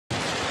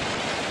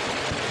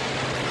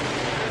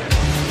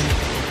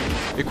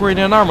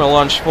Ukrainian army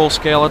launched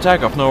full-scale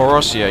attack of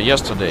Novorossiya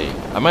yesterday.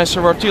 A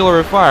massive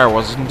artillery fire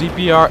was in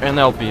DPR and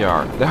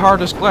LPR. The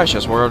hardest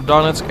clashes were at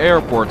Donetsk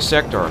airport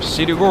sector,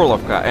 city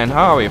Gorlovka and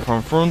highway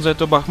from Frunze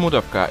to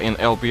Bakhmutovka in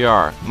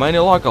LPR. Many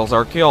locals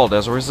are killed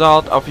as a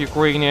result of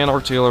Ukrainian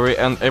artillery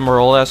and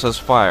MRLS's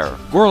fire.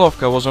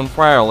 Gorlovka was on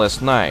fire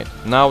last night.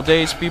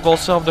 Nowadays, People's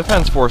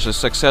Self-Defense Forces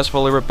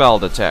successfully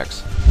repelled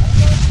attacks.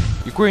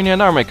 Ukrainian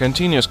army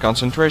continues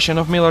concentration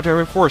of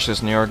military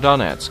forces near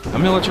Donetsk. A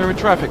military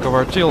traffic of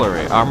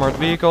artillery, armored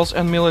vehicles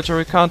and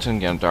military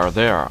contingent are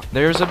there.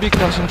 There is a big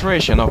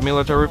concentration of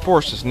military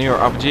forces near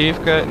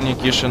Avdiivka,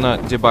 Nikishina,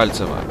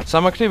 Debaltseva.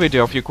 Some activity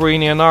of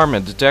Ukrainian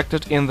army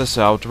detected in the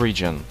south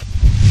region.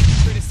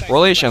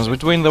 Relations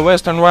between the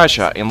West and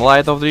Russia, in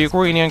light of the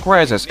Ukrainian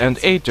crisis and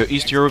aid to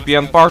East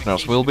European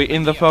partners, will be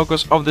in the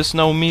focus of the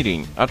Snow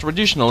meeting, a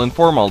traditional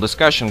informal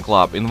discussion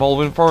club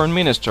involving foreign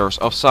ministers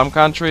of some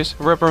countries,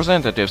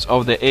 representatives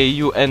of the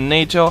EU and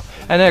NATO,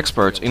 and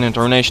experts in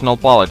international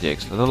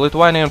politics, the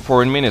Lithuanian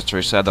Foreign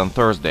Ministry said on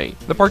Thursday.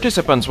 The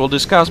participants will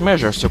discuss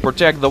measures to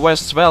protect the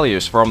West's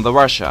values from the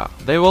Russia.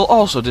 They will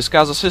also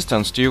discuss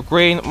assistance to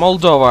Ukraine,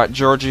 Moldova,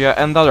 Georgia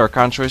and other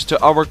countries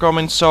to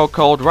overcoming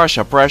so-called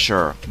Russia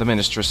pressure, the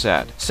ministry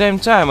said. Same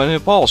time, a new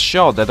poll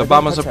showed that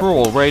Obama's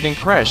approval rating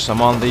crashed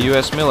among the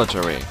US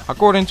military.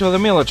 According to the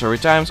Military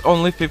Times,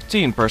 only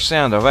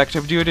 15% of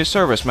active duty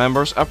service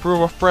members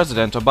approve of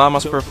President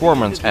Obama's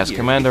performance as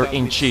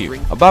commander-in-chief.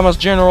 Obama's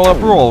general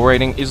approval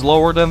rating is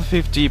lower than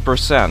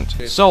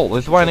 50%. So,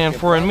 Lithuanian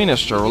Foreign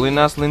Minister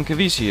Linas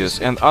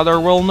Linkevicius and other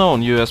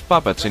well-known US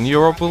puppets in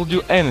Europe will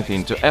do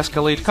anything to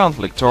escalate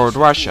conflict toward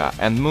Russia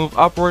and move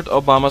upward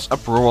Obama's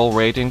approval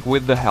rating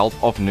with the help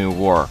of new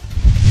war.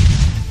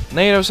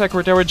 NATO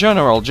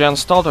Secretary-General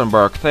Jens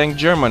Stoltenberg thanked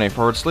Germany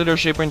for its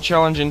leadership in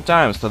challenging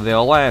times to the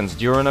alliance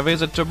during a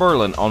visit to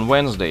Berlin on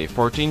Wednesday,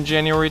 14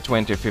 January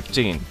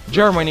 2015.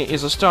 Germany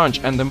is a staunch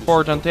and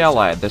important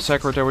ally, the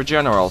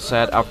Secretary-General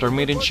said after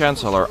meeting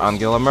Chancellor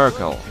Angela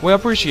Merkel. We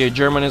appreciate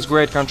Germany's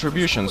great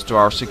contributions to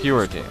our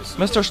security.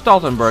 Mr.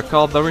 Stoltenberg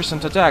called the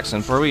recent attacks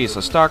in Paris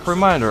a stark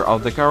reminder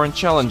of the current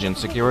challenging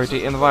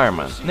security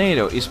environment.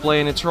 NATO is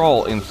playing its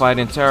role in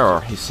fighting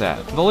terror, he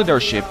said. The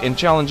leadership in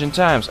challenging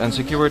times and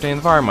security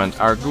environment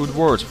are good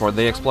words for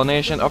the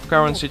explanation of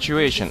current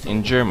situation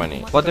in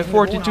Germany. But the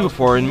 42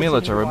 foreign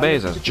military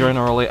bases,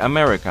 generally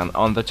American,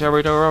 on the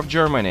territory of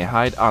Germany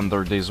hide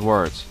under these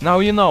words. Now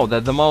you know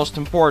that the most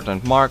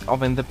important mark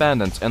of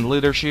independence and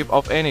leadership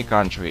of any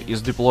country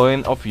is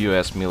deploying of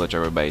US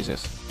military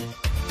bases.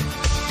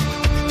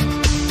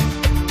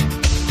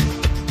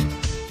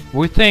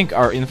 We thank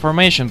our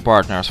information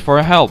partners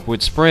for help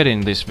with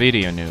spreading this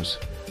video news.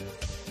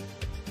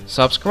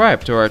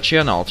 Subscribe to our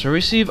channel to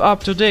receive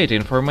up-to-date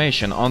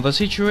information on the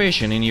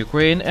situation in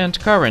Ukraine and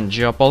current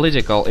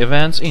geopolitical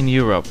events in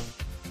Europe.